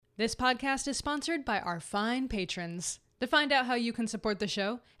This podcast is sponsored by our fine patrons. To find out how you can support the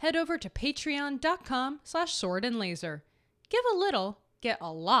show, head over to patreon.com/swordandlaser. Give a little, get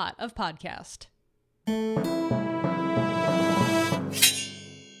a lot of podcast.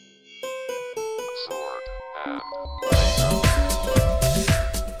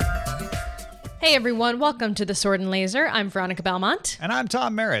 Hey everyone, welcome to the Sword and Laser. I'm Veronica Belmont. And I'm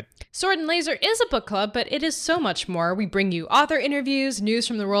Tom Merritt. Sword and Laser is a book club, but it is so much more. We bring you author interviews, news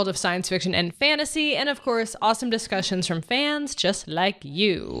from the world of science fiction and fantasy, and of course, awesome discussions from fans just like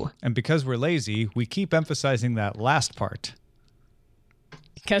you. And because we're lazy, we keep emphasizing that last part.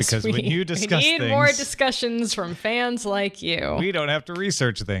 Because when you discuss we need things, more discussions from fans like you. We don't have to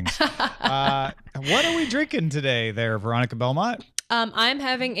research things. What are we drinking today there, Veronica Belmont? I'm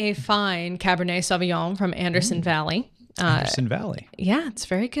having a fine Cabernet Sauvignon from Anderson Valley. Anderson Valley. Yeah, it's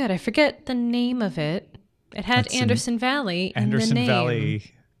very good. I forget the name of it. It had That's Anderson Valley in Anderson the name.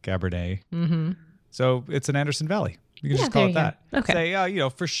 Valley Cabernet. Mm-hmm. So it's an Anderson Valley. You can just call it that. Okay. Say,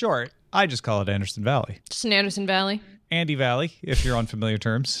 for short, I just call it Anderson Valley. Just an Anderson Valley. Andy Valley, if you're on familiar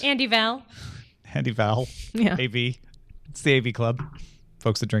terms. Andy Val. Andy Val. Yeah. AV. It's the AV club.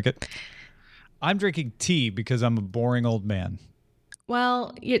 Folks that drink it. I'm drinking tea because I'm a boring old man.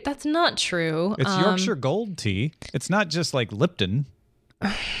 Well, that's not true. It's Yorkshire Gold tea. It's not just like Lipton.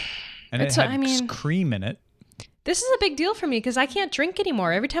 And it had cream in it. This is a big deal for me because I can't drink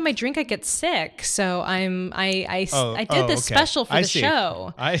anymore. Every time I drink, I get sick. So I did this special for the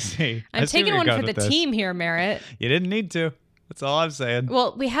show. I see. I'm taking one for the team here, Merritt. You didn't need to. That's all I'm saying.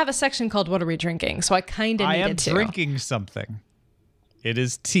 Well, we have a section called What Are We Drinking? So I kind of needed to. I am drinking something. It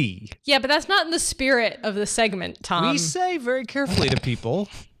is tea. Yeah, but that's not in the spirit of the segment, Tom. We say very carefully to people,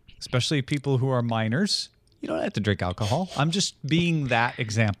 especially people who are minors, you don't have to drink alcohol. I'm just being that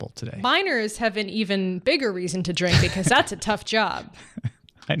example today. Minors have an even bigger reason to drink because that's a tough job.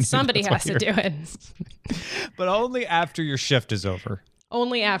 Somebody has to do it. But only after your shift is over.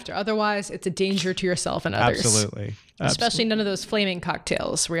 Only after. Otherwise, it's a danger to yourself and others. Absolutely. Especially none of those flaming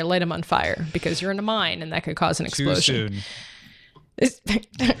cocktails where you light them on fire because you're in a mine and that could cause an explosion. Too soon.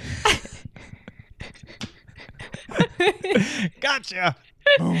 Gotcha.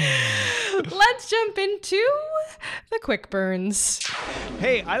 Let's jump into the quick burns.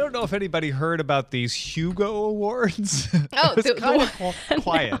 Hey, I don't know if anybody heard about these Hugo Awards. Oh, it's kind of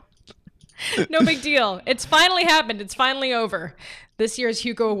quiet. No big deal. It's finally happened. It's finally over. This year's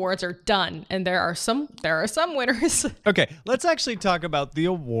Hugo Awards are done, and there are some winners. Okay, let's actually talk about the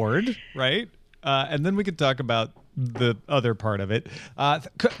award, right? And then we can talk about the other part of it.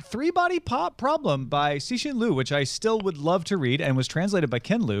 Three Body Pop Problem by Cixin Liu, which I still would love to read and was translated by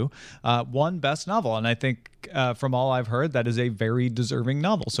Ken Liu, won Best Novel. And I think from all I've heard, that is a very deserving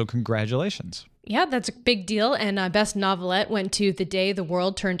novel. So congratulations. Yeah, that's a big deal. And Best Novelette went to The Day the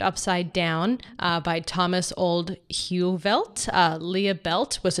World Turned Upside Down by Thomas Old Huvelt. Leah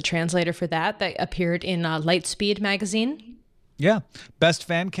Belt was a translator for that appeared in Lightspeed magazine. Yeah. Best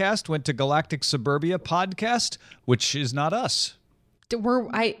Fan Cast went to Galactic Suburbia Podcast, which is not us.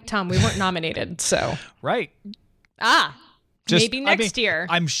 Tom, we weren't nominated, so. Right. Maybe next year.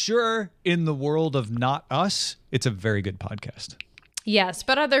 I'm sure in the world of not us, it's a very good podcast. Yes,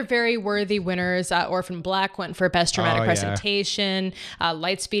 but other very worthy winners, Orphan Black went for Best Dramatic Presentation.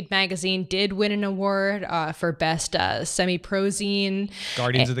 Lightspeed Magazine did win an award for Best Semi-Prozine.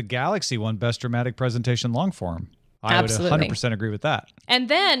 Guardians of the Galaxy won Best Dramatic Presentation Long Form. I Absolutely. would 100% agree with that. And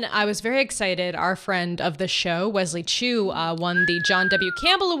then I was very excited. Our friend of the show, Wesley Chu, won the John W.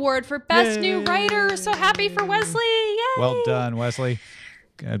 Campbell Award for Best New Writer. So happy for Wesley. Yay! Well done, Wesley.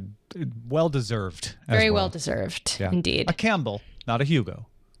 Well deserved. Very well deserved, indeed. A Campbell, not a Hugo.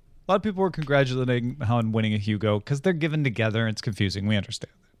 A lot of people were congratulating on winning a Hugo because they're given together and it's confusing. We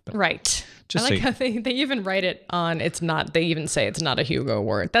understand that. Right. I like how they even write it on, they even say it's not a Hugo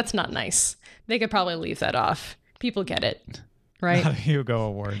Award. That's not nice. They could probably leave that off. People get it, right? Not a Hugo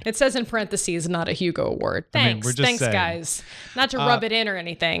Award. It says in parentheses, not a Hugo Award. Thanks. We're just Thanks, saying. guys. Not to rub it in or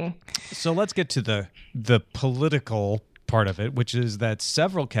anything. So let's get to the political part of it, which is that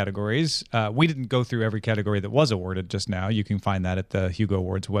several categories, we didn't go through every category that was awarded just now. You can find that at the Hugo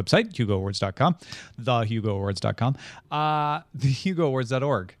Awards website, HugoAwards.com, thehugoawards.com,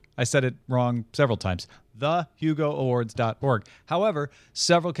 thehugoawards.org. I said it wrong several times. TheHugoAwards.org. However,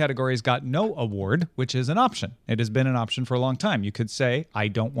 several categories got no award, which is an option. It has been an option for a long time. You could say, I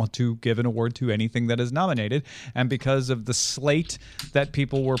don't want to give an award to anything that is nominated. And because of the slate that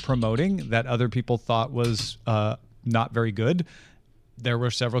people were promoting, that other people thought was not very good, there were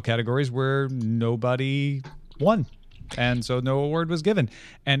several categories where nobody won. And so no award was given.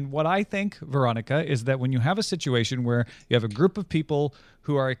 And what I think, Veronica, is that when you have a situation where you have a group of people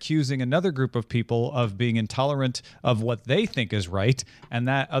who are accusing another group of people of being intolerant of what they think is right, and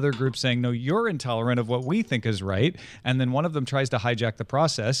that other group saying, no, you're intolerant of what we think is right, and then one of them tries to hijack the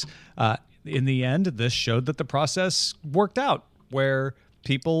process, in the end, this showed that the process worked out, where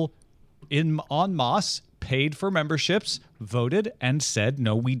people en masse paid for memberships, voted, and said,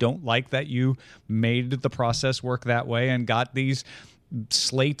 no, we don't like that you made the process work that way and got these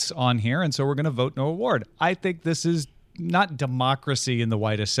slates on here, and so we're going to vote no award. I think this is not democracy in the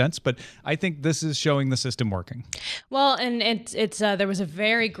widest sense, but I think this is showing the system working. Well, and it's there was a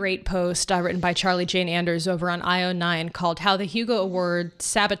very great post written by Charlie Jane Anders over on IO9 called "How the Hugo Award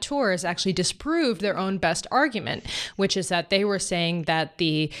Saboteurs Actually Disproved Their Own Best Argument," which is that they were saying that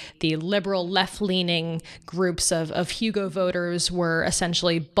the liberal left-leaning groups of Hugo voters were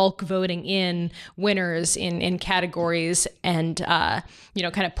essentially bulk voting in winners in categories and kind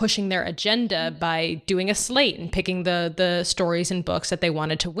of pushing their agenda by doing a slate and picking the stories and books that they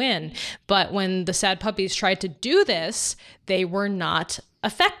wanted to win. But when the Sad Puppies tried to do this, they were not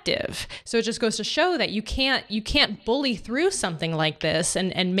effective. So it just goes to show that you can't bully through something like this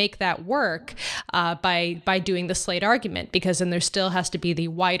and make that work by doing the slate argument, because then there still has to be the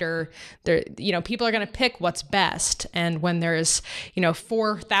wider, people are going to pick what's best. And when there's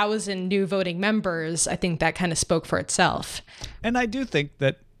 4,000 new voting members, I think that kind of spoke for itself. And I do think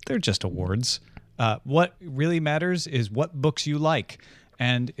that they're just awards. What really matters is what books you like.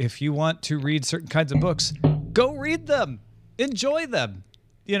 And if you want to read certain kinds of books, go read them. Enjoy them.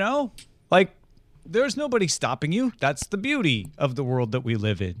 There's nobody stopping you. That's the beauty of the world that we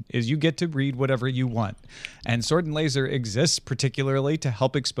live in, is you get to read whatever you want. And Sword and Laser exists particularly to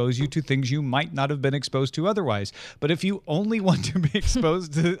help expose you to things you might not have been exposed to otherwise. But if you only want to be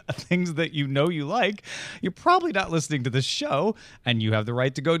exposed to things that you like, you're probably not listening to this show, and you have the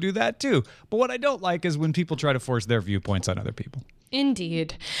right to go do that too. But what I don't like is when people try to force their viewpoints on other people.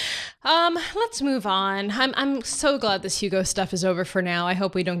 Indeed. Let's move on. I'm so glad this Hugo stuff is over for now. I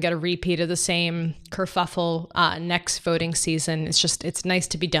hope we don't get a repeat of the same kerfuffle next voting season. It's nice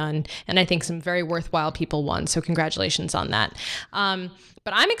to be done, and I think some very worthwhile people won, so congratulations on that.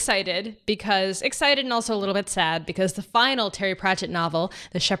 But I'm excited and also a little bit sad, because the final Terry Pratchett novel,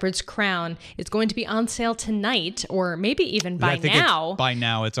 The Shepherd's Crown, is going to be on sale tonight, or maybe even by now. By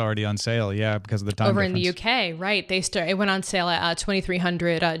now, it's already on sale, yeah, because of the time over difference. In the UK, right? It went on sale at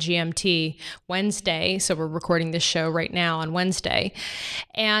 2300 GMT Wednesday, so we're recording this show right now on Wednesday.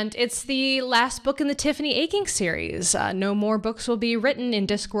 And it's the last book in the Tiffany Aching series. No more books will be written in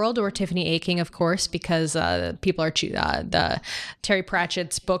Discworld or Tiffany Aching, of course, because people are the Terry Pratchett's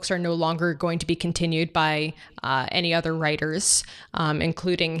books are no longer going to be continued by any other writers,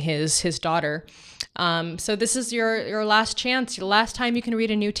 including his daughter. So this is your last chance, your last time you can read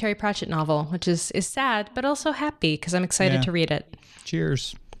a new Terry Pratchett novel, which is sad, but also happy, because I'm excited to read it.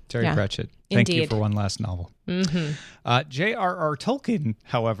 Cheers, Terry Pratchett. Thank you for one last novel. Mm-hmm. J.R.R. Tolkien,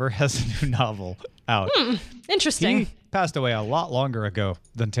 however, has a new novel out. Interesting. He passed away a lot longer ago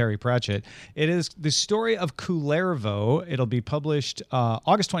than Terry Pratchett. It is the story of Kullervo. It'll be published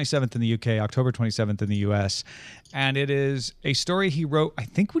August 27th in the UK, October 27th in the US. And it is a story he wrote, I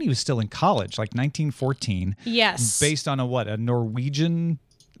think, when he was still in college, like 1914. Yes. Based on a Norwegian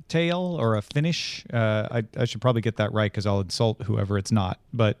tale or a Finnish. I should probably get that right, because I'll insult whoever it's not.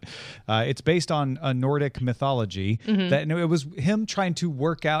 But it's based on a Nordic mythology. Mm-hmm. It was him trying to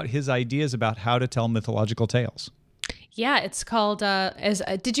work out his ideas about how to tell mythological tales. Yeah, it's called,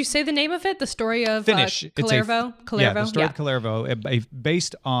 did you say the name of it? The story of Finnish. Kullervo? Yeah, the story of Kullervo,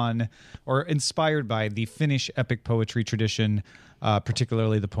 based on or inspired by the Finnish epic poetry tradition,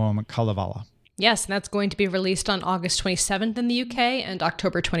 particularly the poem Kalevala. Yes, and that's going to be released on August 27th in the UK and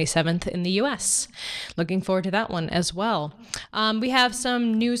October 27th in the US. Looking forward to that one as well. We have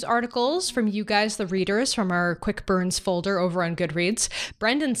some news articles from you guys, the readers, from our Quick Burns folder over on Goodreads.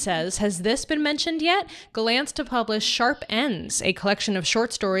 Brendan says, has this been mentioned yet? Glance to publish Sharp Ends, a collection of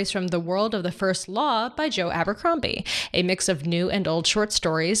short stories from the world of the first law by Joe Abercrombie. A mix of new and old short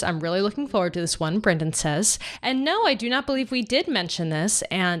stories. I'm really looking forward to this one, Brendan says. And no, I do not believe we did mention this,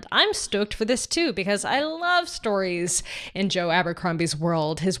 and I'm stoked for this too, because I love stories in Joe Abercrombie's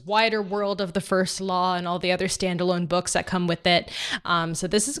world, his wider world of the first law and all the other standalone books that come with it. So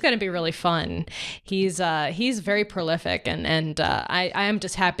this is going to be really fun. He's very prolific, and I am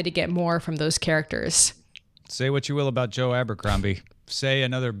just happy to get more from those characters. Say what you will about Joe Abercrombie. Say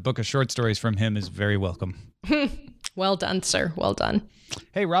another book of short stories from him is very welcome. Well done, sir. Well done.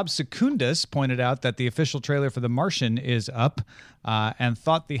 Hey, Rob Secundus pointed out that the official trailer for The Martian is up and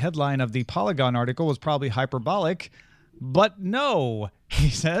thought the headline of the Polygon article was probably hyperbolic. But no,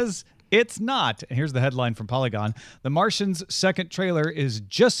 he says, it's not. And here's the headline from Polygon. The Martian's second trailer is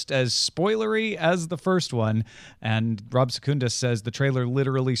just as spoilery as the first one. And Rob Secundus says the trailer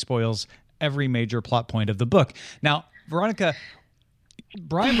literally spoils every major plot point of the book. Now, Veronica,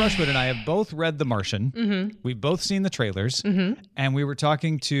 Brian Brushwood and I have both read The Martian. Mm-hmm. We've both seen the trailers. Mm-hmm. And we were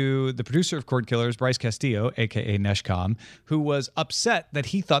talking to the producer of Cord Killers, Bryce Castillo, a.k.a. Neshcom, who was upset that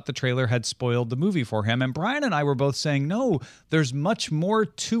he thought the trailer had spoiled the movie for him. And Brian and I were both saying, no, there's much more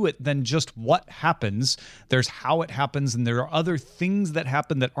to it than just what happens. There's how it happens, and there are other things that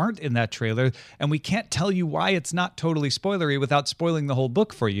happen that aren't in that trailer. And we can't tell you why it's not totally spoilery without spoiling the whole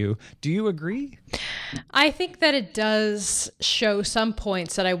book for you. Do you agree? I think that it does show some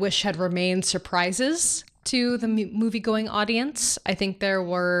points that I wish had remained surprises to the movie-going audience. I think there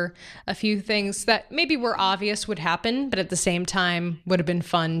were a few things that maybe were obvious would happen, but at the same time would have been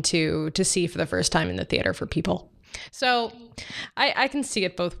fun to see for the first time in the theater for people. So I can see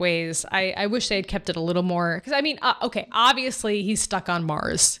it both ways. I wish they had kept it a little more, because I mean, okay, obviously he's stuck on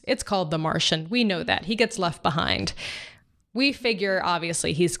Mars. It's called The Martian. We know that. He gets left behind. We figure,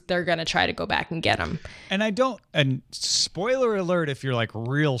 obviously, they're going to try to go back and get him. And spoiler alert if you're like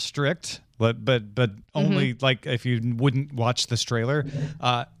real strict, but only like if you wouldn't watch this trailer,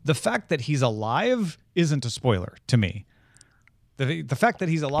 the fact that he's alive isn't a spoiler to me. The fact that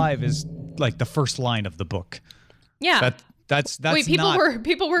he's alive is like the first line of the book. Yeah. That's Wait,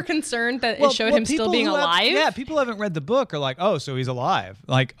 people were concerned that it showed him still being alive? People haven't read the book are like, oh, so he's alive.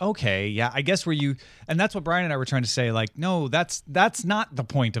 Like, okay, yeah, I guess and that's what Brian and I were trying to say, like, no, that's not the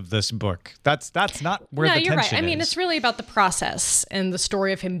point of this book. That's not where the tension is. No, you're right. I mean, it's really about the process and the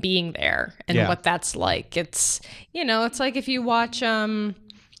story of him being there and what that's like. It's, it's like if you watch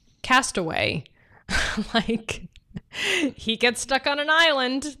Castaway, like... he gets stuck on an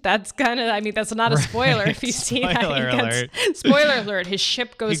island. That's that's not a spoiler if you see that. Spoiler alert, his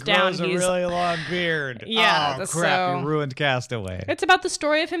ship goes down. He grows a really long beard. Yeah. Oh, crap, you ruined Castaway. It's about the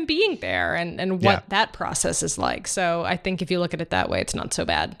story of him being there and what that process is like. So I think if you look at it that way, it's not so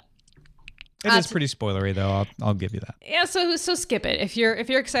bad. It is pretty spoilery, though. I'll give you that. Yeah, so skip it. If you're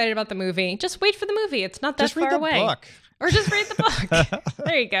excited about the movie, just wait for the movie. It's not that far away. Just read the book. Or just read the book.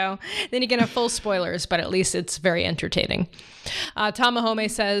 There you go. Then you can have full spoilers, but at least it's very entertaining. Tom Mahome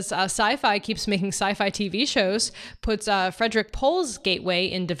says, Sci-Fi keeps making sci-fi TV shows, puts Frederick Pohl's Gateway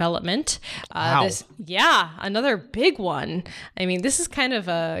in development. Wow. Another big one. I mean, this is kind of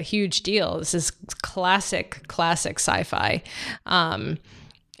a huge deal. This is classic sci-fi.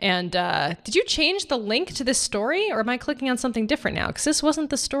 And did you change the link to this story, or am I clicking on something different now? Because this wasn't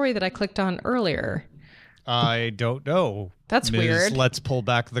the story that I clicked on earlier. I don't know. That's weird. Let's pull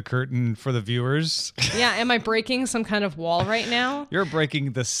back the curtain for the viewers. Yeah, am I breaking some kind of wall right now? You're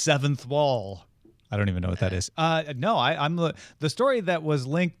breaking the seventh wall. I don't even know what that is. No, I'm the story that was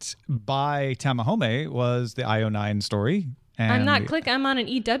linked by Tamahome was the IO9 story. And I'm on an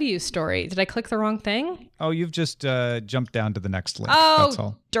EW story. Did I click the wrong thing? Oh, you've just jumped down to the next link. Oh, that's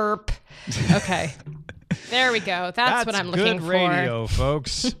all. Derp. Okay. There we go. That's what I'm looking for. Good radio,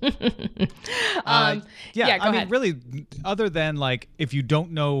 folks. Go ahead. Mean, really, other than like, if you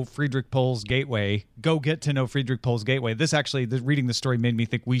don't know Friedrich Pohl's Gateway, go get to know Friedrich Pohl's Gateway. This actually, reading the story made me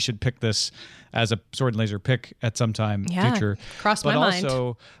think we should pick this as a Sword and Laser pick at some time future. Crossed my mind. But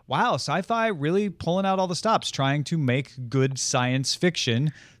also, wow, sci-fi really pulling out all the stops, trying to make good science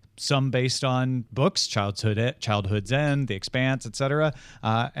fiction. Some based on books, Childhood's End, The Expanse, etc.,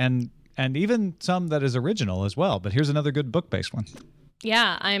 and even some that is original as well. But here's another good book-based one.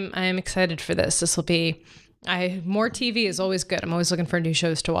 Yeah, I'm excited for this. This will be... more TV is always good. I'm always looking for new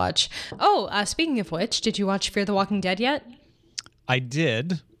shows to watch. Oh, speaking of which, did you watch Fear the Walking Dead yet? I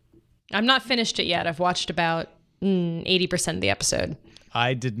did. I'm not finished it yet. I've watched about 80% of the episode.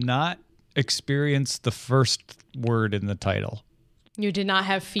 I did not experience the first word in the title. You did not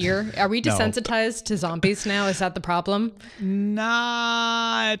have fear? Are we desensitized to zombies now? Is that the problem?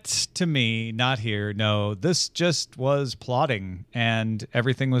 Not to me. Not here. No, this just was plotting and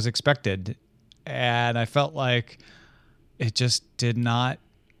everything was expected. And I felt like it just did not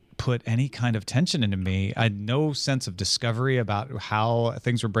put any kind of tension into me. I had no sense of discovery about how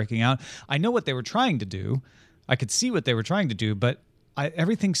things were breaking out. I know what they were trying to do. I could see what they were trying to do, but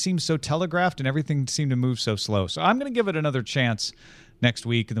everything seemed so telegraphed and everything seemed to move so slow. So I'm going to give it another chance next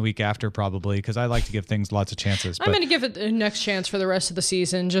week and the week after probably, because I like to give things lots of chances. I'm going to give it the next chance for the rest of the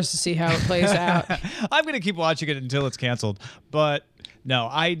season just to see how it plays out. I'm going to keep watching it until it's canceled. But no,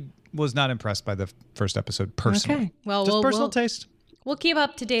 I was not impressed by the first episode personally. Okay. Well, just personal taste. We'll keep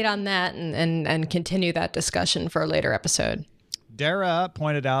up to date on that and continue that discussion for a later episode. Dara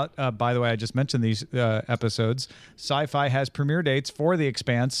pointed out, by the way, I just mentioned these episodes, Sci-Fi has premiere dates for The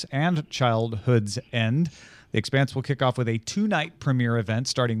Expanse and Childhood's End. The Expanse will kick off with a 2-night premiere event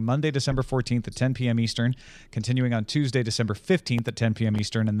starting Monday, December 14th at 10 p.m. Eastern, continuing on Tuesday, December 15th at 10 p.m.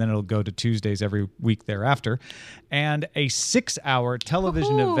 Eastern, and then it'll go to Tuesdays every week thereafter. And a 6-hour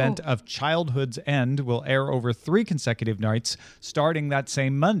television event of Childhood's End will air over 3 consecutive nights, starting that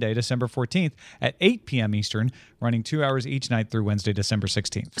same Monday, December 14th at 8 p.m. Eastern, running 2 hours each night through Wednesday, December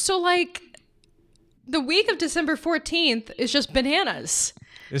 16th. So, like, the week of December 14th is just bananas.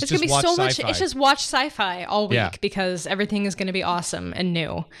 It's going to be so much. Sci-Fi. It's just watch sci-fi all week Yeah. because everything is going to be awesome and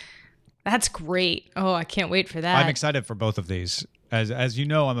new. That's great. Oh, I can't wait for that. I'm excited for both of these. As you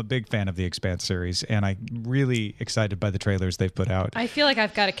know, I'm a big fan of the Expanse series, and I'm really excited by the trailers they've put out. I feel like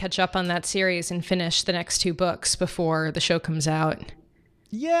I've got to catch up on that series and finish the next 2 books before the show comes out.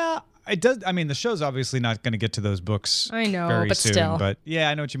 Yeah, it does. I mean, the show's obviously not going to get to those books I know, very but soon. still. But yeah,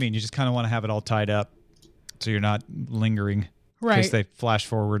 I know what you mean. You just kind of want to have it all tied up so you're not lingering. Right. In case they flash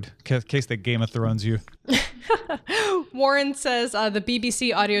forward, in case they Game of Thrones you. Warren says the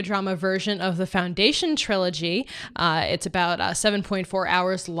BBC audio drama version of the Foundation trilogy, it's about 7.4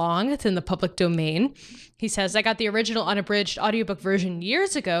 hours long. It's in the public domain. He says, I got the original unabridged audiobook version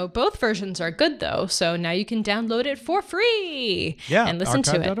years ago. Both versions are good, though, so now you can download it for free and listen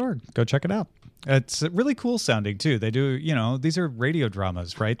to it. archive.org. Go check it out. It's really cool sounding, too. They do, these are radio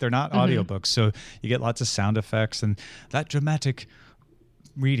dramas, right? They're not audiobooks, so you get lots of sound effects and that dramatic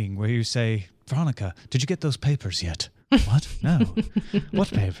reading where you say, Veronica, did you get those papers yet? What? No.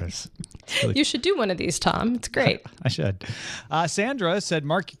 What papers? Really... You should do one of these, Tom. It's great. I should. Sandra said,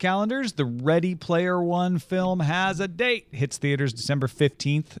 mark your calendars. The Ready Player One film has a date. Hits theaters December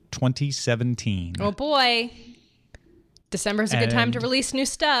 15th, 2017. Oh, boy. December's a good time to release new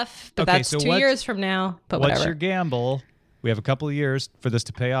stuff, but that's 2 years from now. But what's whatever. your gamble? We have a couple of years for this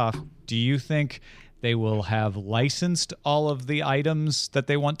to pay off. Do you think they will have licensed all of the items that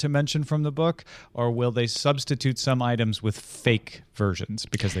they want to mention from the book, or will they substitute some items with fake versions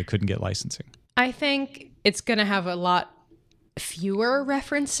because they couldn't get licensing? I think it's going to have a lot fewer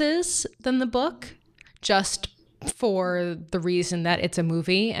references than the book, just for the reason that it's a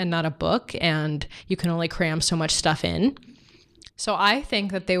movie and not a book, and you can only cram so much stuff in. So I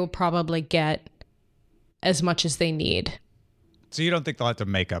think that they will probably get as much as they need. So you don't think they'll have to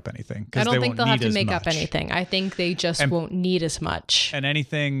make up anything? I don't think they'll have to make up anything. I think they just won't need as much. And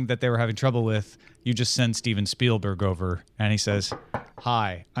anything that they were having trouble with, you just send Steven Spielberg over, and he says,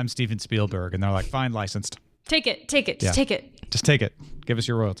 hi, I'm Steven Spielberg. And they're like, fine, licensed. Take it. Just take it. Just take it. Give us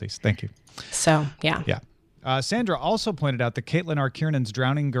your royalties. Thank you. So, yeah. Yeah. Sandra also pointed out that Caitlin R. Kiernan's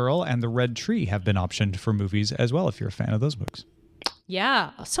Drowning Girl and The Red Tree have been optioned for movies as well, if you're a fan of those books.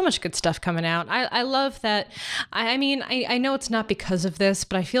 Yeah, so much good stuff coming out. I love that. I mean, I know it's not because of this,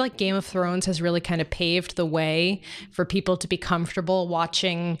 but I feel like Game of Thrones has really kind of paved the way for people to be comfortable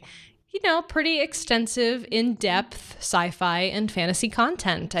watching, pretty extensive, in-depth sci-fi and fantasy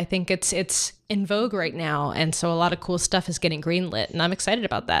content. I think it's in vogue right now, and so a lot of cool stuff is getting greenlit, and I'm excited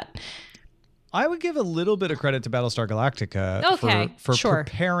about that. I would give a little bit of credit to Battlestar Galactica for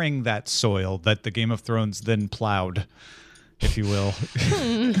preparing that soil that the Game of Thrones then plowed, if you will.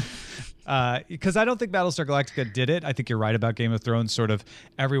 Because I don't think Battlestar Galactica did it. I think you're right about Game of Thrones. Sort of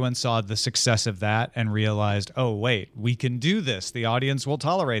everyone saw the success of that and realized, oh, wait, we can do this. The audience will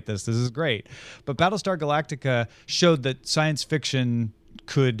tolerate this. This is great. But Battlestar Galactica showed that science fiction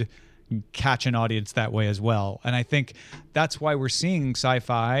could catch an audience that way as well. And I think that's why we're seeing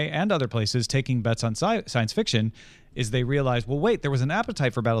sci-fi and other places taking bets on science fiction, is they realize, well, wait, there was an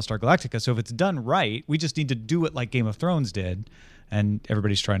appetite for Battlestar Galactica, so if it's done right, we just need to do it like Game of Thrones did. And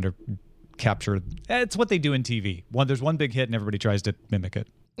everybody's trying to capture, it's what they do in TV. There's one big hit and everybody tries to mimic it.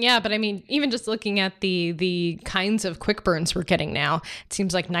 Yeah, but I mean, even just looking at the kinds of quick burns we're getting now, it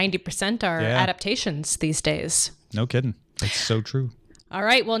seems like 90% are adaptations these days. No kidding. It's so true. All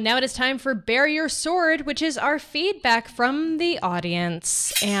right, well, now it is time for Bare Your Sword, which is our feedback from the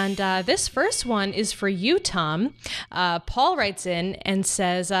audience. And this first one is for you, Tom. Paul writes in and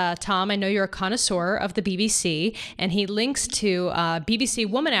says, Tom, I know you're a connoisseur of the BBC, and he links to BBC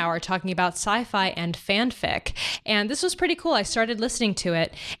Woman Hour talking about sci-fi and fanfic. And this was pretty cool. I started listening to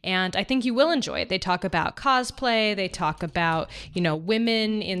it, and I think you will enjoy it. They talk about cosplay. They talk about,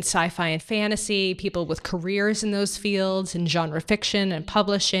 women in sci-fi and fantasy, people with careers in those fields, in genre fiction and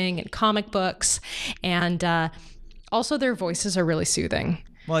publishing and comic books, and also their voices are really soothing.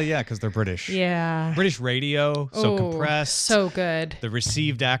 Well, yeah, because they're British. Yeah. British radio, so compressed. So good. The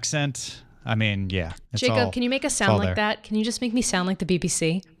received accent. I mean, yeah. Jacob, can you make us sound like that? Can you just make me sound like the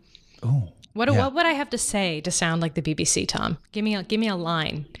BBC? Oh. What would I have to say to sound like the BBC, Tom? Give me a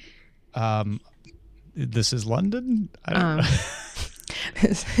line. This is London? I don't know.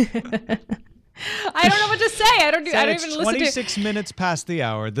 I don't know what to say. I don't even listen to 26 minutes past the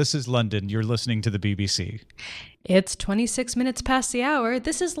hour. This is London. You're listening to the BBC. It's 26 minutes past the hour.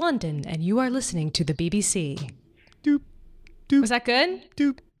 This is London, and you are listening to the BBC. Doop, doop. Was that good?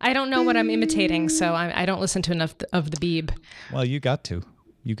 Doop. I don't know what I'm imitating, so I don't listen to enough of the Beeb. Well, you got to.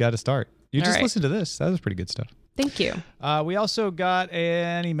 You got to start. You just listen to this. That was pretty good stuff. Thank you. We also got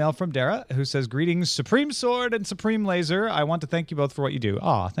an email from Dara who says, "Greetings, Supreme Sword and Supreme Laser. I want to thank you both for what you do."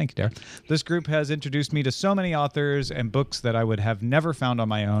 Aw, thank you, Dara. This group has introduced me to so many authors and books that I would have never found on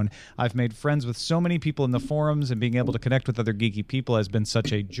my own. I've made friends with so many people in the forums, and being able to connect with other geeky people has been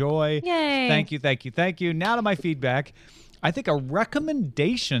such a joy. Yay. Thank you, thank you, thank you. Now to my feedback. I think a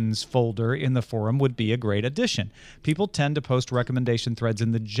recommendations folder in the forum would be a great addition. People tend to post recommendation threads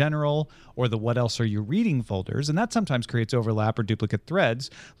in the general or the what else are you reading folders, and that sometimes creates overlap or duplicate threads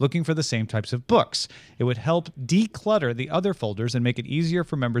looking for the same types of books. It would help declutter the other folders and make it easier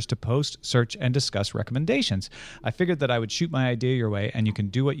for members to post, search, and discuss recommendations. I figured that I would shoot my idea your way, and you can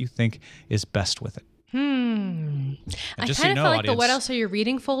do what you think is best with it. I kind of felt like the what else are you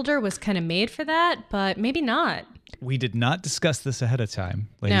reading folder was kind of made for that, but maybe not. We did not discuss this ahead of time,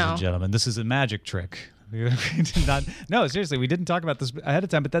 ladies and gentlemen. This is a magic trick. We did not. No, seriously, we didn't talk about this ahead of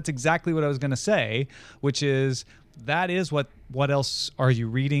time, but that's exactly what I was going to say, which is that is what else are you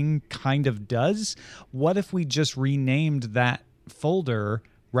reading kind of does. What if we just renamed that folder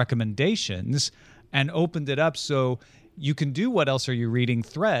recommendations and opened it up so you can do what else are you reading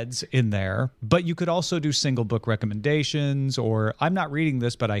threads in there, but you could also do single book recommendations, or I'm not reading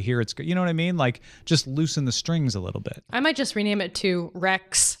this, but I hear it's good. You know what I mean? Like just loosen the strings a little bit. I might just rename it to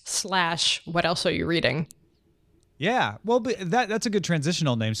Rex / what else are you reading? Yeah, well, that's a good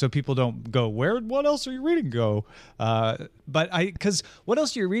transitional name, so people don't go, what else are you reading go? Because what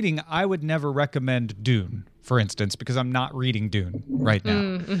else are you reading, I would never recommend Dune, for instance, because I'm not reading Dune right now.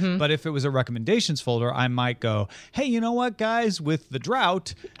 Mm-hmm. But if it was a recommendations folder, I might go, hey, you know what, guys, with the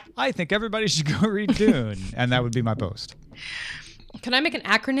drought, I think everybody should go read Dune. And that would be my post. Can I make an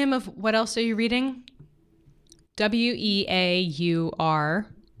acronym of what else are you reading? WEAUR.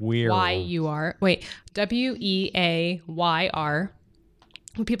 YUR. Wait, WEAYR.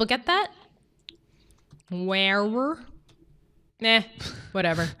 Will people get that? Where?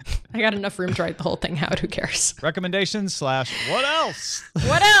 Whatever. I got enough room to write the whole thing out. Who cares? Recommendations / what else?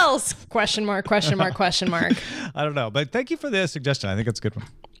 What else? Question mark, question mark, question mark. I don't know, but thank you for the suggestion. I think it's a good one.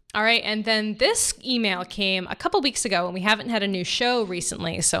 All right, and then this email came a couple weeks ago, and we haven't had a new show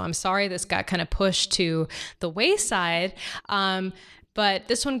recently, so I'm sorry this got kind of pushed to the wayside. But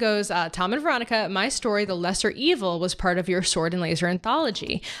this one goes, Tom and Veronica, my story, The Lesser Evil, was part of your Sword and Laser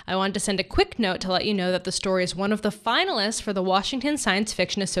anthology. I wanted to send a quick note to let you know that the story is one of the finalists for the Washington Science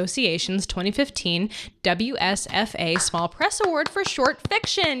Fiction Association's 2015 WSFA Small Press Award for Short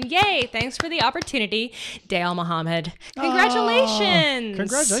Fiction. Yay! Thanks for the opportunity, Dale Muhammad. Congratulations!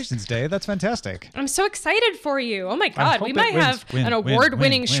 Congratulations, Dale. That's fantastic. I'm so excited for you. Oh my God, we might have an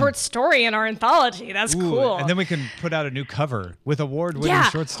award-winning short story in our anthology. That's cool. And then we can put out a new cover with award-winning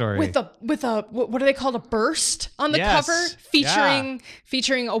short story with a what are they called, a burst on the cover featuring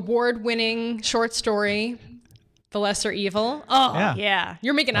award-winning short story, The Lesser Evil. Oh yeah.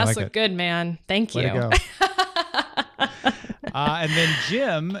 You're making us look good, man. Thank you. Way to go. And then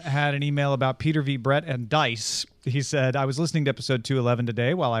Jim had an email about Peter V. Brett and dice. He said, I was listening to episode 211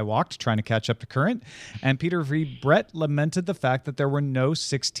 today while I walked, trying to catch up to current, and Peter V. Brett lamented the fact that there were no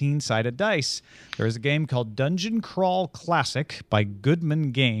 16-sided dice. There is a game called Dungeon Crawl Classic by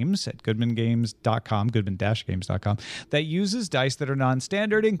Goodman Games at goodmangames.com, goodman-games.com, that uses dice that are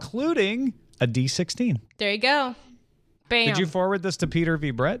non-standard, including a D16. There you go. Bam. Did you forward this to Peter V.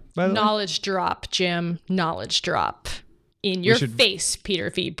 Brett, by the way? Knowledge drop, Jim. Knowledge drop. In your face, Peter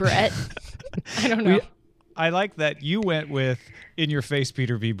V. Brett. I don't know. I like that you went with in your face,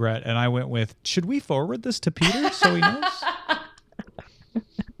 Peter V. Brett, and I went with, should we forward this to Peter so he knows?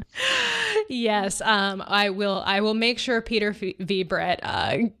 Yes, I will make sure Peter V. Brett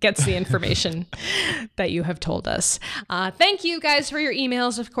gets the information that you have told us. Thank you guys for your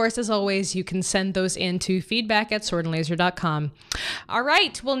emails. Of course, as always, you can send those in to feedback@swordandlaser.com. All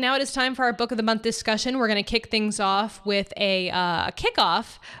right, well, now it is time for our Book of the Month discussion. We're going to kick things off with a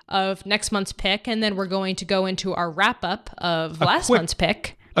kickoff of next month's pick, and then we're going to go into our wrap-up of last month's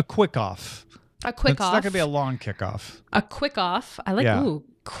pick. A quick off. A quick off. It's not going to be a long kickoff. A quick off. I like, a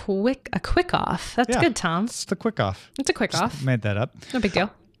quick off. That's good, Tom. It's the quick off. It's a quick off. Made that up. No big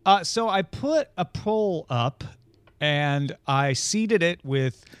deal. So I put a poll up and I seeded it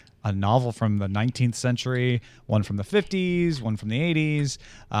with a novel from the 19th century, one from the 50s, one from the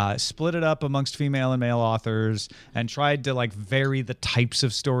 80s, split it up amongst female and male authors, and tried to like vary the types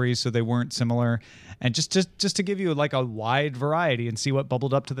of stories so they weren't similar, and just to give you like a wide variety and see what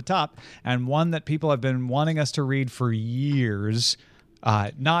bubbled up to the top. And one that people have been wanting us to read for years,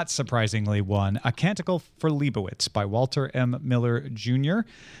 not surprisingly, won A Canticle for Leibowitz by Walter M. Miller Jr.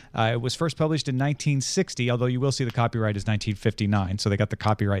 It was first published in 1960, although you will see the copyright is 1959. So they got the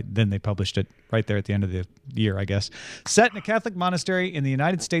copyright, then they published it right there at the end of the year, I guess. Set in a Catholic monastery in the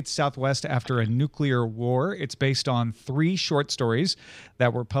United States Southwest after a nuclear war. It's based on 3 short stories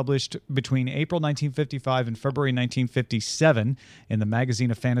that were published between April 1955 and February 1957 in the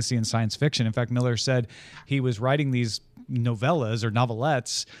Magazine of Fantasy and Science Fiction. In fact, Miller said he was writing these novellas or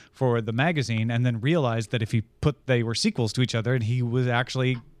novelettes for the magazine and then realized that if he they were sequels to each other, and he was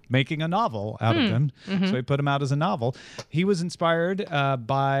actually making a novel out of them. Mm-hmm. So he put them out as a novel. He was inspired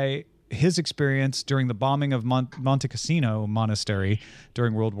by his experience during the bombing of Monte Cassino Monastery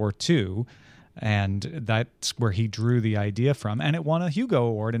during World War II. And that's where he drew the idea from. And it won a Hugo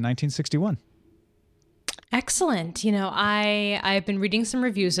Award in 1961. Excellent. I've been reading some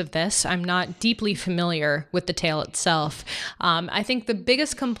reviews of this. I'm not deeply familiar with the tale itself. I think the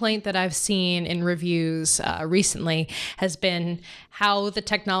biggest complaint that I've seen in reviews recently has been how the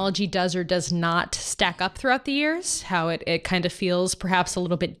technology does or does not stack up throughout the years, how it kind of feels perhaps a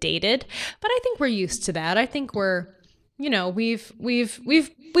little bit dated. But I think we're used to that. I think we've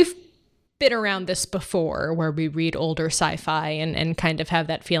been around this before, where we read older sci-fi and kind of have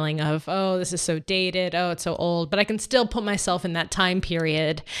that feeling of, oh, this is so dated, oh, it's so old, but I can still put myself in that time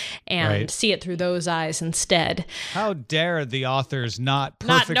period and see it through those eyes instead. How dare the authors not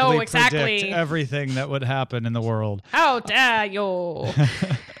perfectly predict everything that would happen in the world? How dare you?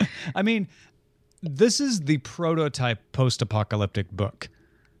 I mean, this is the prototype post-apocalyptic book.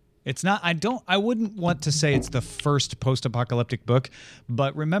 It's not, I wouldn't want to say it's the first post-apocalyptic book,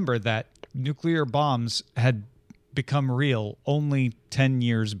 but remember that nuclear bombs had become real only 10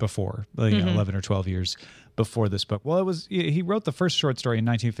 years before, 11 or 12 years before this book. Well, he wrote the first short story in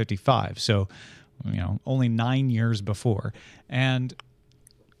 1955, so, only 9 years before. And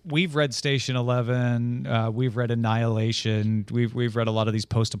we've read Station 11, we've read Annihilation, we've read a lot of these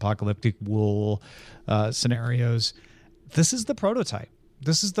post-apocalyptic wool scenarios. This is the prototype.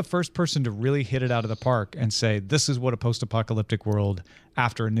 This is the first person to really hit it out of the park and say, this is what a post-apocalyptic world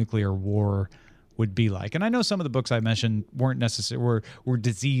after a nuclear war would be like. And I know some of the books I mentioned weren't necessary, were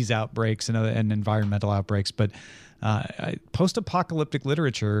disease outbreaks and environmental outbreaks, but post-apocalyptic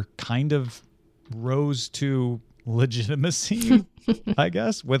literature kind of rose to legitimacy, I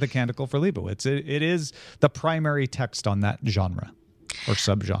guess, with A Canticle for Leibowitz. It is the primary text on that genre or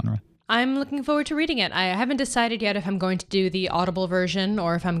subgenre. I'm looking forward to reading it. I haven't decided yet if I'm going to do the Audible version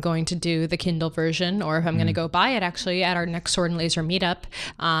or if I'm going to do the Kindle version or if I'm going to go buy it actually at our next Sword and Laser meetup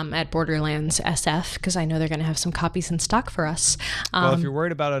at Borderlands SF, because I know they're going to have some copies in stock for us. Well, if you're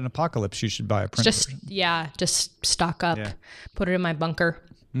worried about an apocalypse, you should buy a print version. Just stock up, put it in my bunker,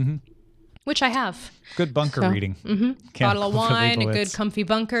 which I have. Good bunker reading. Bottle of wine, a good comfy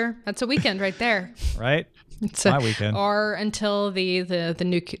bunker. That's a weekend right there. Right? It's my weekend. Or until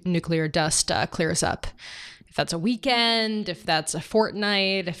the nuclear dust clears up. If that's a weekend, if that's a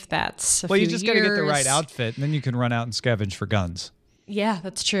fortnight, if that's a few years. Well, you just got to get the right outfit, and then you can run out and scavenge for guns. Yeah,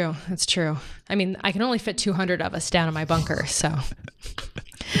 that's true. That's true. I mean, I can only fit 200 of us down in my bunker, so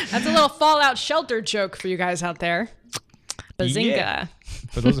that's a little Fallout shelter joke for you guys out there. Bazinga. Yeah.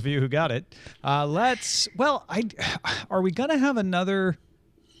 For those of you who got it. Are we going to have another...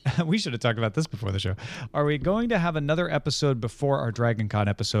 We should have talked about this before the show. Are we going to have another episode before our Dragon Con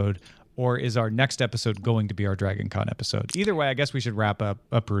episode, or is our next episode going to be our Dragon Con episode? Either way, I guess we should wrap up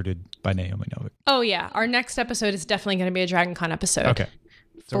Uprooted by Naomi Novik. Oh, yeah. Our next episode is definitely going to be a Dragon Con episode. Okay.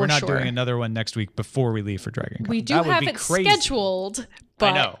 So we're not doing another one next week before we leave for Dragon Con. We do have it scheduled,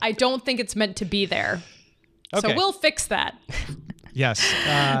 but I don't think it's meant to be there. Okay. So we'll fix that. Yes.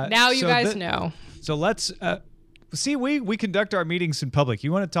 Now you guys know. So let's... See, we conduct our meetings in public.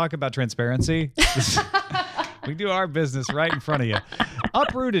 You want to talk about transparency? We do our business right in front of you.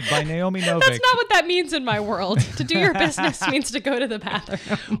 Uprooted by Naomi Novik. That's not what that means in my world. To do your business means to go to the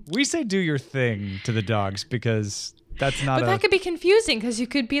bathroom. We say do your thing to the dogs because that's not. But that could be confusing because you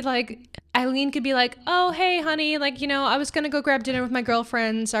could be like, Eileen could be like, oh, hey, honey, I was going to go grab dinner with my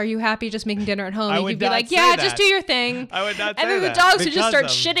girlfriends. Are you happy just making dinner at home? You could be like, yeah, just do your thing. I would not say that. And then the dogs would just start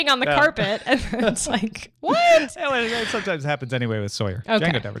shitting on the carpet. And it's like, what? It sometimes happens anyway with Sawyer.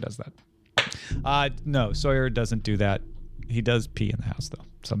 Okay. Django never does that. No, Sawyer doesn't do that. He does pee in the house, though,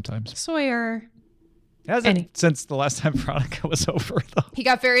 sometimes. Sawyer. Hasn't since the last time Veronica was over, though. He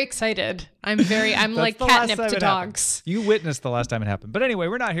got very excited. I'm like catnip to dogs. You witnessed the last time it happened. But anyway,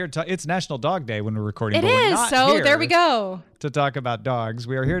 we're not here to it's National Dog Day when we're recording. It is, so there we go. To talk about dogs.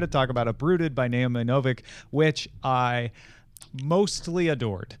 We are here to talk about Uprooted by Naomi Novik, which I mostly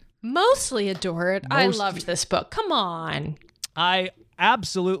adored. I loved this book. Come on. I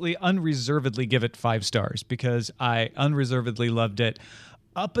absolutely unreservedly give it 5 stars because I unreservedly loved it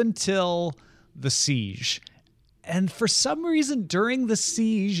up until the siege. And for some reason during the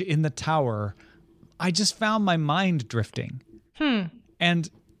siege in the tower, I just found my mind drifting. And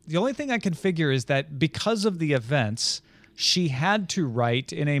the only thing I can figure is that because of the events, she had to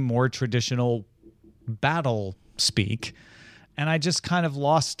write in a more traditional battle speak. And I just kind of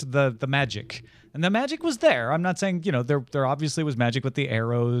lost the magic. And the magic was there. I'm not saying, there obviously was magic with the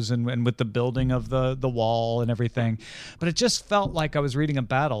arrows and with the building of the wall and everything. But it just felt like I was reading a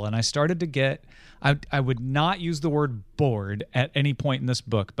battle. And I started to get, I would not use the word bored at any point in this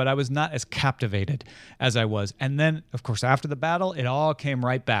book, but I was not as captivated as I was. And then, of course, after the battle, it all came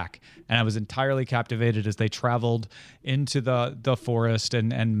right back. And I was entirely captivated as they traveled into the forest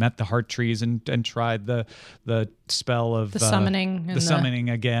and met the heart trees and tried the spell of the summoning. The summoning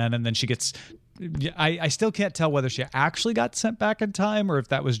again. And then she gets... I still can't tell whether she actually got sent back in time or if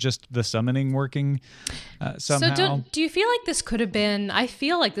that was just the summoning working somehow. So do you feel like this could have been, I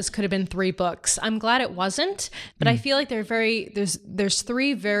feel like this could have been 3 books. I'm glad it wasn't, but I feel like there's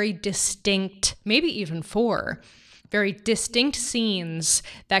 3 very distinct, maybe even 4, very distinct scenes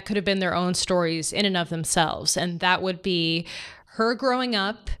that could have been their own stories in and of themselves. And that would be her growing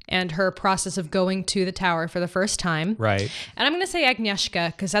up and her process of going to the tower for the first time. Right. And I'm going to say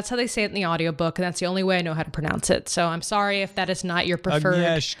Agnieszka because that's how they say it in the audiobook, and that's the only way I know how to pronounce it. So I'm sorry if that is not your preferred.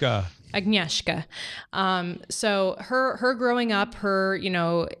 Agnieszka. So her growing up, her,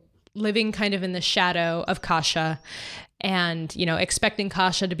 living kind of in the shadow of Kasia and, expecting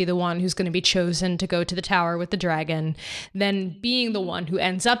Kasia to be the one who's going to be chosen to go to the tower with the dragon, then being the one who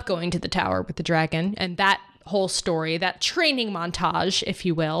ends up going to the tower with the dragon, and that whole story, that training montage, if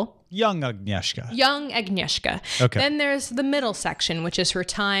you will. Young Agnieszka. Okay. Then there's the middle section, which is her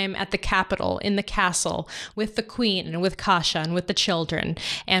time at the capital, in the castle, with the queen and with Kasia and with the children,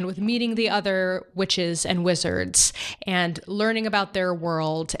 and with meeting the other witches and wizards and learning about their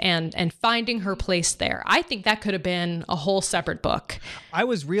world and finding her place there. I think that could have been a whole separate book. I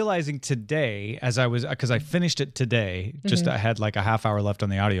was realizing today, because I finished it today, just I had like a half hour left on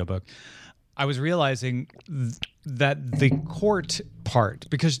the audiobook. I was realizing that the court part,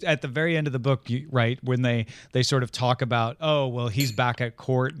 because at the very end of the book, right, when they sort of talk about, oh, well, he's back at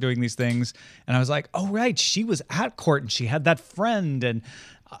court doing these things. And I was like, oh, right, she was at court and she had that friend. And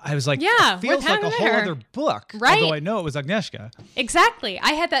I was like, yeah, it feels like a whole other book, right? Although I know it was Agnieszka. Exactly.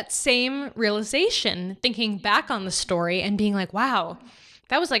 I had that same realization thinking back on the story and being like, wow,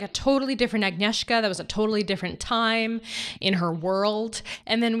 that was like a totally different Agnieszka. That was a totally different time in her world.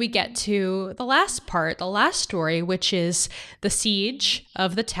 And then we get to the last part, the last story, which is the siege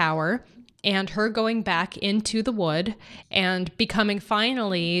of the tower and her going back into the wood and becoming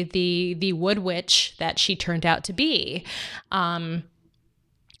finally the wood witch that she turned out to be. That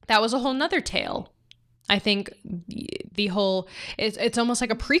was a whole nother tale. I think the whole, it's almost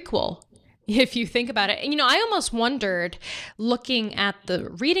like a prequel, if you think about it. And, I almost wondered, reading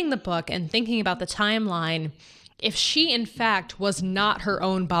the book and thinking about the timeline, if she, in fact, was not her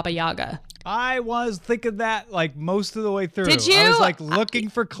own Baba Yaga. I was thinking that like most of the way through. Did you? I was like looking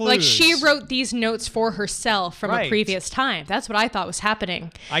for clues. Like she wrote these notes for herself from a previous time. That's what I thought was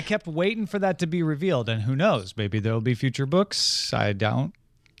happening. I kept waiting for that to be revealed. And who knows? Maybe there'll be future books. I don't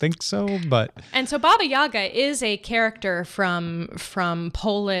think so, but... And so Baba Yaga is a character from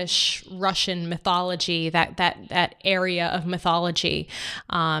Polish, Russian mythology, that area of mythology.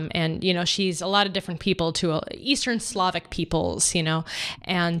 And, she's a lot of different people to Eastern Slavic peoples,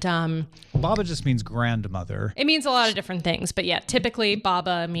 and... Baba just means grandmother. It means a lot of different things, but yeah, typically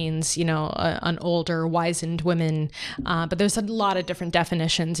Baba means, an older, wizened woman. But there's a lot of different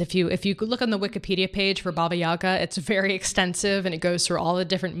definitions. If you look on the Wikipedia page for Baba Yaga, it's very extensive and it goes through all the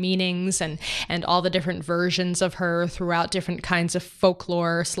different meanings and all the different versions of her throughout different kinds of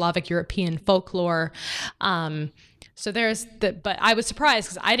folklore, Slavic European folklore. So but I was surprised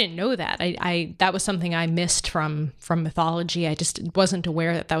because I didn't know that. That was something I missed from mythology. I just wasn't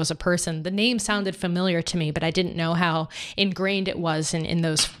aware that was a person. The name sounded familiar to me, but I didn't know how ingrained it was in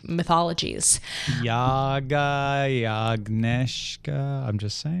those mythologies. Yaga, Agnieszka, I'm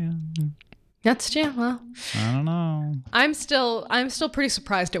just saying. That's well. I don't know. I'm still pretty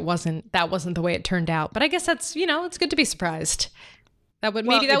surprised that wasn't the way it turned out. But I guess that's, it's good to be surprised. That would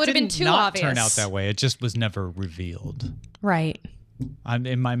maybe that would have been too obvious. Turn out that way. It just was never revealed. Right.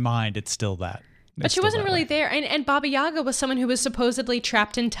 In my mind, it's still that. But she wasn't really there. And Baba Yaga was someone who was supposedly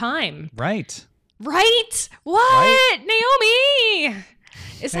trapped in time. Right. Right? What? Right? Naomi!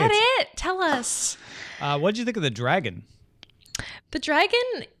 Is that it? Tell us. What did you think of the dragon? The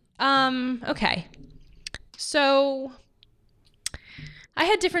dragon? Okay. So I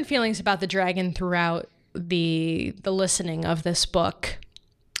had different feelings about the dragon throughout the listening of this book.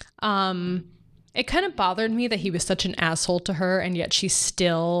 It kind of bothered me that he was such an asshole to her, and yet she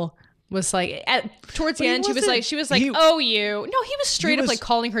still was like, towards the end, she was like, oh, you. No, he was straight up like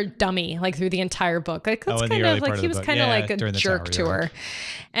calling her dummy, like through the entire book. Like that's kind of like he was kind of like a jerk to her.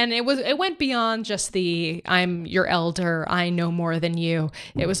 And it went beyond just the I'm your elder, I know more than you.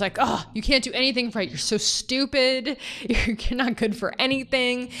 It was like, oh, you can't do anything right. You're so stupid. You're not good for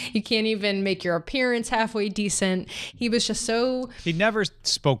anything. You can't even make your appearance halfway decent. He was just so. He never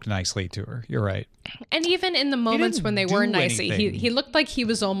spoke nicely to her. You're right. And even in the moments when they were nice, he looked like he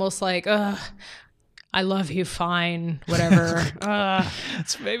was almost like, ugh, I love you, fine, whatever.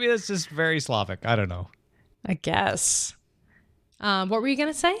 Maybe that's just very Slavic. I don't know. I guess. What were you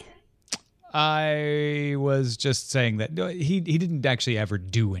going to say? I was just saying that he didn't actually ever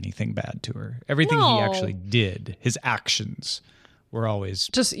do anything bad to her. Everything he actually did, his actions were always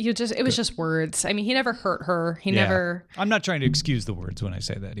it was just words. I mean, he never hurt her. He never. I'm not trying to excuse the words when I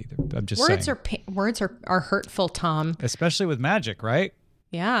say that either. I'm just saying words are hurtful, Tom. Especially with magic, right?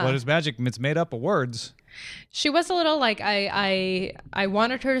 Yeah. What is magic? It's made up of words. She was a little like, I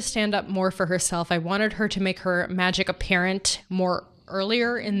wanted her to stand up more for herself. I wanted her to make her magic apparent more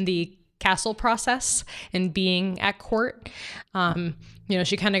earlier in the castle process and being at court.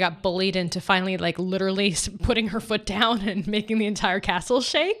 She kind of got bullied into finally like literally putting her foot down and making the entire castle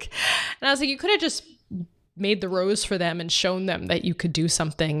shake. And I was like, you could have just made the rose for them and shown them that you could do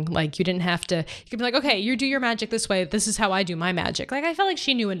something. Like you didn't have to, you could be like, okay, you do your magic this way. This is how I do my magic. Like I felt like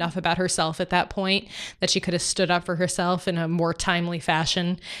she knew enough about herself at that point that she could have stood up for herself in a more timely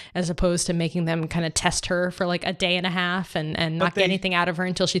fashion, as opposed to making them kind of test her for like a day and a half and not get anything out of her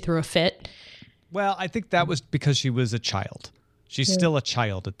until she threw a fit. Well, I think that was because she was a child. She's still a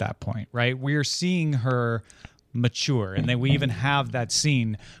child at that point, right? We're seeing her mature, and then we even have that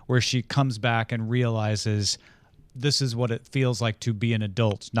scene where she comes back and realizes this is what it feels like to be an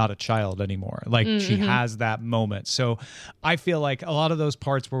adult, not a child anymore. Like she has that moment. So I feel like a lot of those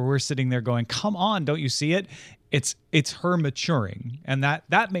parts where we're sitting there going, come on, don't you see it? It's her maturing, and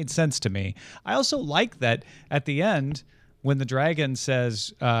that made sense to me. I also like that at the end when the dragon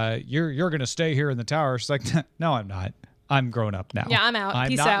says, you're going to stay here in the tower. She's like, no, I'm not. I'm grown up now. Yeah, I'm out. I'm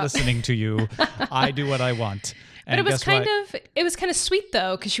Peace not out. Listening to you. I do what I want. But it was kind of sweet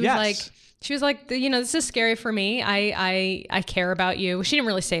though, because she was like, this is scary for me. I care about you. She didn't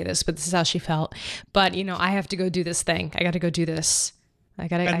really say this, but this is how she felt. But I have to go do this thing. I got to go do this.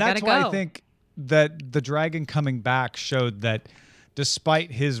 And that's why I think that the dragon coming back showed that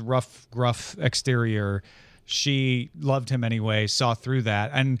despite his rough, gruff exterior, she loved him anyway, saw through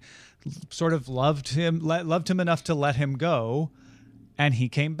that, and sort of loved him enough to let him go, and he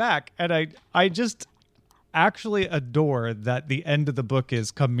came back. And I just actually adore that the end of the book is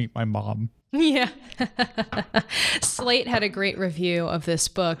come meet my mom. Yeah. Slate had a great review of this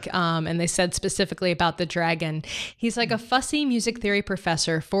book, and they said specifically about the dragon. He's like a fussy music theory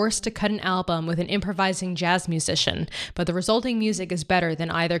professor forced to cut an album with an improvising jazz musician, but the resulting music is better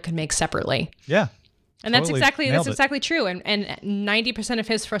than either could make separately. Yeah. And that's exactly true. And 90% of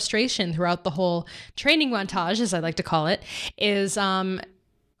his frustration throughout the whole training montage, as I like to call it, is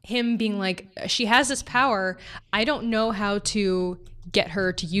him being like, she has this power. I don't know how to get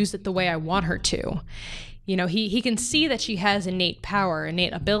her to use it the way I want her to. He can see that she has innate power,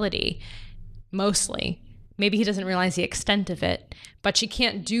 innate ability, mostly. Maybe he doesn't realize the extent of it, but she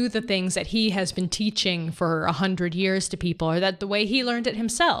can't do the things that he has been teaching for 100 years to people, or that the way he learned it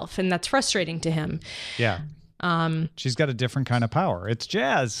himself. And that's frustrating to him. Yeah. She's got a different kind of power. It's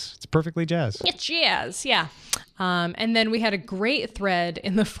jazz. It's perfectly jazz. It's jazz. Yeah. And then we had a great thread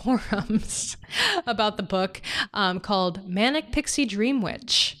in the forums about the book called Manic, Pixie, Dream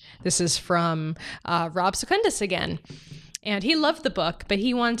Witch. This is from Rob Secundus again. And he loved the book, but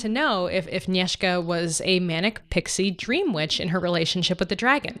he wanted to know if Agnieszka was a manic pixie dream witch in her relationship with the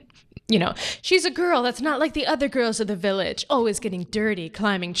dragon. She's a girl that's not like the other girls of the village, always getting dirty,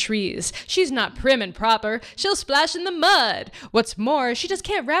 climbing trees. She's not prim and proper. She'll splash in the mud. What's more, she just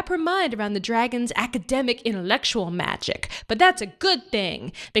can't wrap her mind around the dragon's academic intellectual magic. But that's a good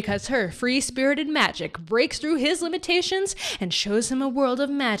thing, because her free-spirited magic breaks through his limitations and shows him a world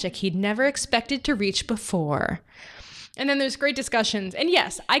of magic he'd never expected to reach before. And then there's great discussions. And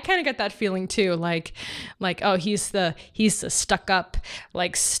yes, I kind of get that feeling too. Like, oh, he's the stuck up,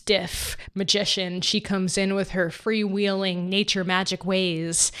 like stiff magician. She comes in with her freewheeling nature magic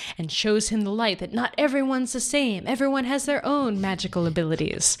ways and shows him the light that not everyone's the same. Everyone has their own magical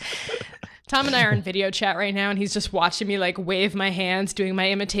abilities. Tom and I are in video chat right now, and he's just watching me like wave my hands, doing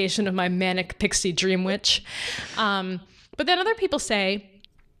my imitation of my Manic Pixie Dream Witch. But then other people say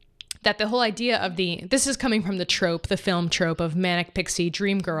that the whole idea of this is coming from the film trope of Manic Pixie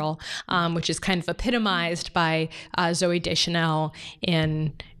Dream Girl, which is kind of epitomized by Zooey Deschanel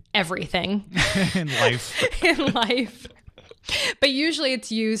in everything. In life. In life. But usually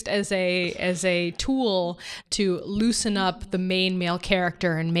it's used as a tool to loosen up the main male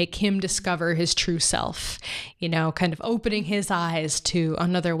character and make him discover his true self, kind of opening his eyes to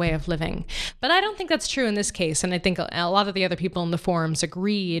another way of living. But I don't think that's true in this case. And I think a lot of the other people in the forums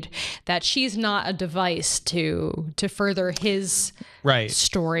agreed that she's not a device to further his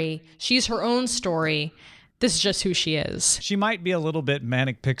story. She's her own story. This is just who she is. She might be a little bit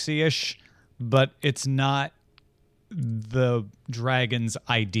Manic Pixie-ish, but it's not the dragon's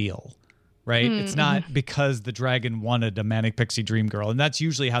ideal, right? It's not because the dragon wanted a Manic Pixie Dream Girl. And that's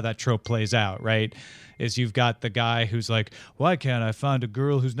usually how that trope plays out, right? Is you've got the guy who's like, why can't I find a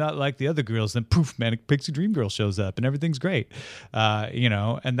girl who's not like the other girls? Then poof, Manic Pixie Dream Girl shows up and everything's great.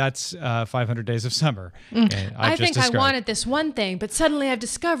 And that's 500 Days of Summer. I think I wanted this one thing, but suddenly I've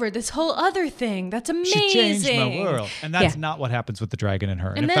discovered this whole other thing. That's amazing. She changed my world. And that's not what happens with the dragon and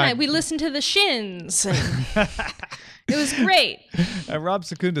her. And then we listened to the Shins. It was great. Rob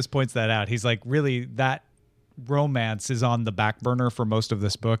Secundus points that out. He's like, really, that romance is on the back burner for most of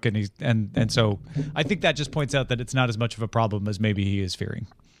this book, and so I think that just points out that it's not as much of a problem as maybe he is fearing.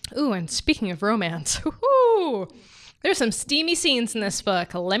 Ooh, and speaking of romance, there's some steamy scenes in this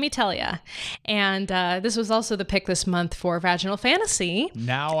book, let me tell you. And this was also the pick this month for Vaginal Fantasy.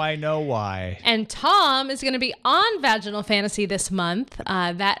 Now I know why. And Tom is going to be on Vaginal Fantasy this month.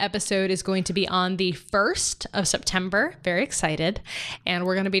 That episode is going to be on the 1st of September. Very excited. And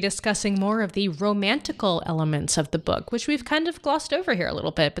we're going to be discussing more of the romantical elements of the book, which we've kind of glossed over here a little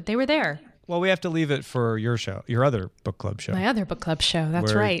bit, but they were there. Well, we have to leave it for your show, your other book club show. My other book club show,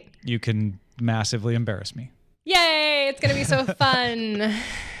 that's right. You can massively embarrass me. Yay! It's going to be so fun.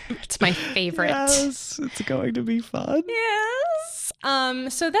 It's my favorite. Yes, it's going to be fun. Yes.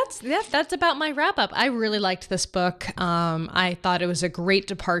 So that's about my wrap up. I really liked this book. I thought it was a great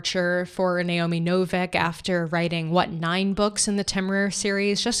departure for Naomi Novik after writing 9 books in the Temeraire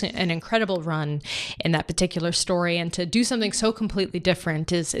series. Just an incredible run in that particular story, and to do something so completely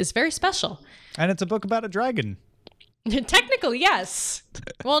different is very special. And it's a book about a dragon. Technically, yes.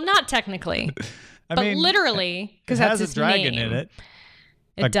 Well, not technically. But literally, because that's his name. It has a dragon in it.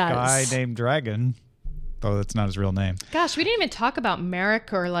 It does. A guy named Dragon. Oh, that's not his real name. Gosh, we didn't even talk about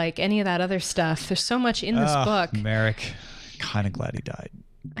Manic or like any of that other stuff. There's so much in this book. Manic. Kind of glad he died.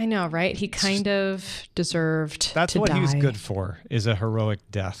 I know, right? He kind of deserved to die. That's what he's good for, is a heroic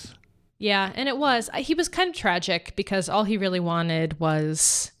death. Yeah, and it was. He was kind of tragic because all he really wanted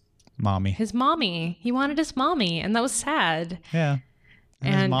was... Mommy. His mommy. He wanted his mommy, and that was sad. Yeah.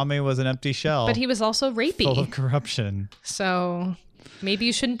 And his mommy was an empty shell. But he was also rapey. Full of corruption. So maybe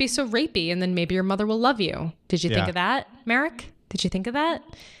you shouldn't be so rapey, and then maybe your mother will love you. Did you think of that, Merrick? Did you think of that?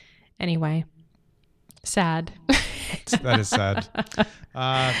 Anyway, sad. That is sad.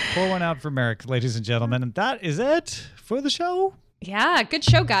 Pour one out for Merrick, ladies and gentlemen. And that is it for the show. Yeah, good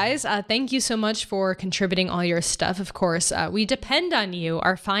show, guys. Thank you so much for contributing all your stuff. Of course, we depend on you,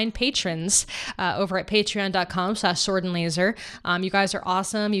 our fine patrons, over at patreon.com/swordandlaser. You guys are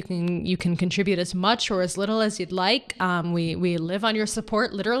awesome. You can contribute as much or as little as you'd like. We live on your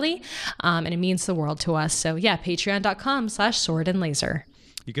support, literally, and it means the world to us. So yeah, patreon.com/swordandlaser.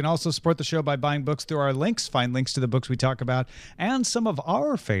 You can also support the show by buying books through our links. Find links to the books we talk about and some of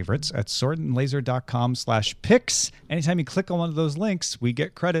our favorites at swordandlaser.com/picks. Anytime you click on one of those links, we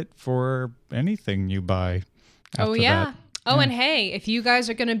get credit for anything you buy. Oh, yeah. Oh, and hey, if you guys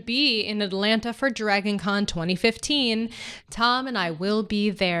are going to be in Atlanta for DragonCon 2015, Tom and I will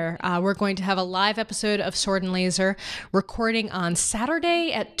be there. We're going to have a live episode of Sword and Laser recording on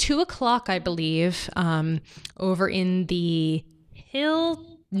Saturday at 2 o'clock, I believe, over in the Crystal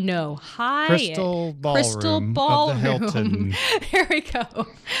Ballroom of the Hilton. There we go.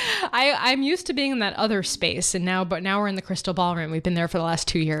 I'm used to being in that other space, and now we're in the Crystal Ballroom. We've been there for the last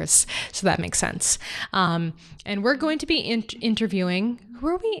 2 years, so that makes sense. And we're going to be interviewing. Who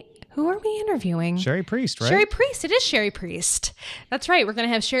Who are we interviewing? Sherry Priest, right? Sherry Priest. It is Sherry Priest. That's right. We're going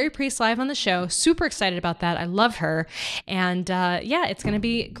to have Sherry Priest live on the show. Super excited about that. I love her. And yeah, it's going to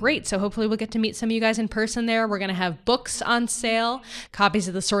be great. So hopefully we'll get to meet some of you guys in person there. We're going to have books on sale, copies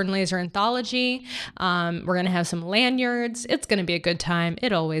of the Sword and Laser anthology. We're going to have some lanyards. It's going to be a good time.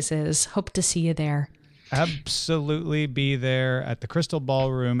 It always is. Hope to see you there. Absolutely be there at the Crystal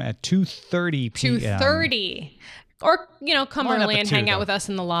Ballroom at 2:30 p.m. 2:30. Or, come Line up early at and 2, hang out though. with us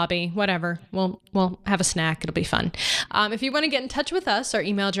in the lobby. Whatever. We'll have a snack. It'll be fun. If you want to get in touch with us, our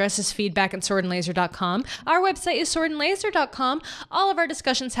email address is feedback@swordandlaser.com. Our website is swordandlaser.com. All of our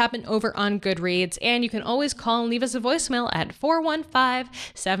discussions happen over on Goodreads. And you can always call and leave us a voicemail at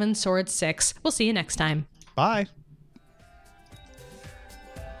 415-7-SWORD-6. We'll see you next time. Bye.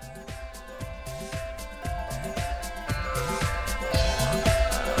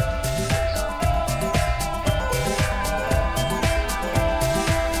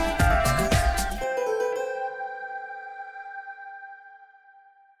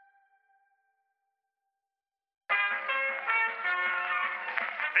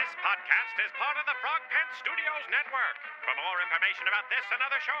 This podcast is part of the Frog Pants Studios Network. For more information about this and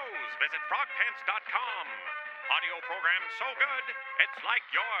other shows, visit frogpants.com. Audio programs so good, it's like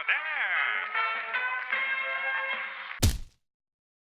you're there.